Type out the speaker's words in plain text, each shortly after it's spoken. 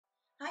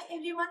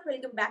everyone,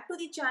 welcome back to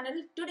the channel.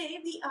 Today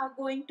we are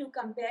going to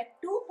compare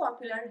two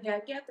popular hair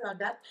care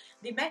products,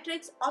 the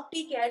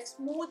matrixopticare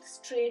Smooth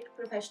Straight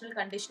Professional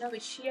Conditioner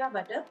with Shea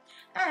Butter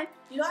and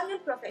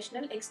L'Oreal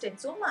Professional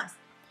Xtenso Masque.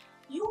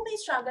 You may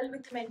struggle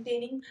with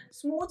maintaining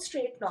smooth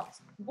straight locks.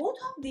 Both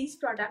of these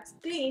products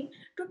claim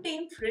to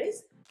tame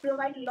frizz,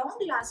 provide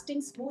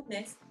long-lasting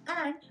smoothness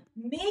and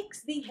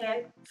makes the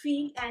hair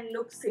feel and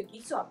look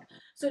silky soft.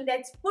 So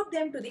let's put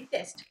them to the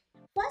test.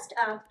 First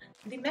up,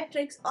 the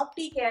Matrix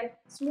Opticare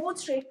Smooth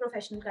Straight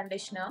Professional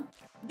Conditioner.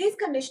 This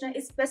conditioner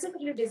is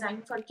specifically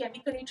designed for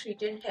chemically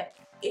treated hair.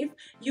 If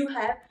you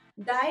have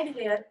dyed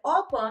hair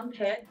or permed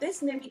hair,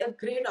 this may be a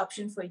great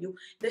option for you.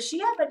 The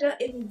shea butter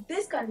in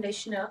this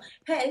conditioner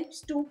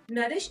helps to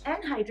nourish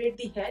and hydrate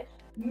the hair,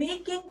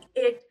 making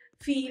it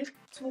feel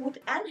smooth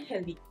and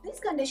healthy. This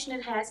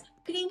conditioner has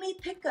creamy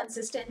thick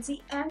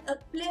consistency and a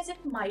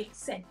pleasant mild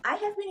scent. I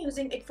have been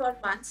using it for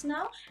months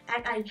now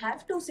and I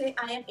have to say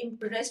I am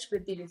impressed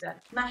with the result.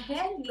 My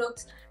hair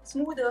looks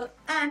smoother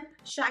and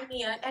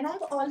shinier, and I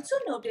have also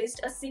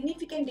noticed a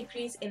significant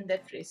decrease in the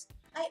frizz.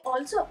 I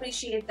also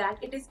appreciate that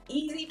it is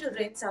easy to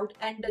rinse out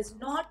and does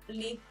not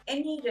leave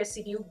any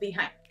residue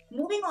behind.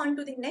 Moving on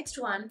to the next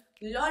one,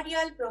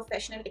 L'Oreal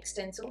Professional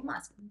Xtenso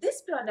Masque.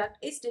 This product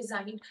is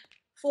designed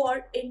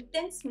for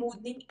intense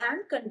smoothing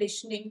and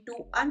conditioning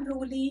to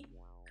unruly,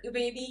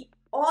 wavy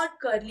or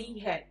curly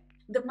hair.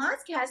 The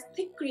mask has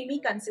thick creamy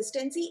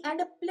consistency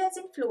and a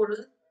pleasant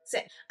floral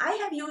scent. I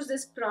have used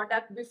this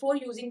product before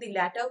using the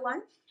latter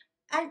one,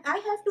 and I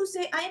have to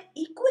say I am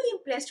equally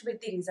impressed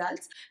with the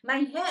results. My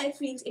hair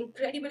feels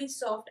incredibly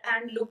soft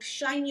and looks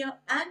shinier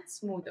and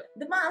smoother.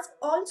 The mask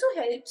also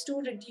helps to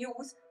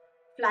reduce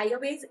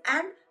flyaways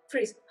and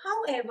frizz.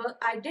 However,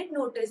 I did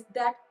notice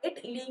that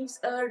it leaves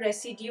a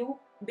residue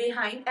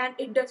behind and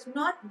it does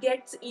not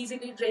get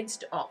easily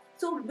rinsed off.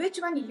 So which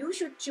one you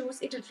should choose,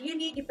 it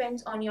really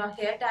depends on your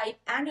hair type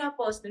and your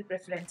personal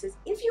preferences.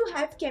 If you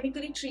have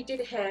chemically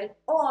treated hair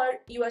or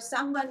you are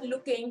someone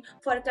looking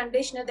for a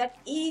conditioner that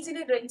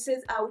easily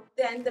rinses out,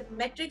 then the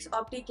Matrix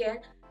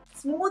Opticare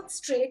Smooth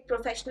Straight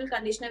Professional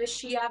Conditioner with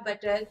Shea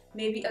Butter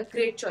may be a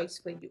great choice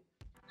for you.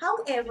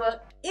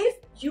 However, if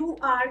you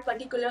are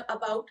particular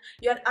about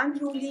your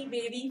unruly,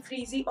 wavy,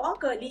 frizzy or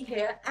curly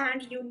hair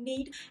and you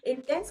need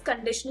intense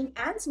conditioning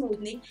and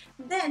smoothing,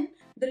 then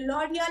the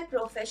L'Oreal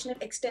Professional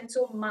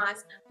Xtenso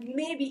Masque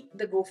may be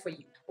the go for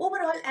you.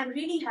 Overall, I'm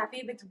really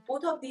happy with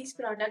both of these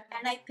products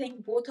and I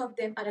think both of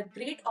them are a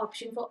great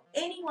option for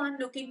anyone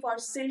looking for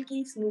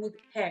silky smooth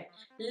hair.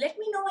 Let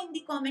me know in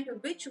the comment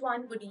which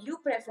one would you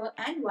prefer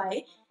and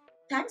why.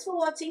 Thanks for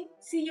watching.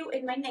 See you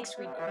in my next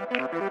video.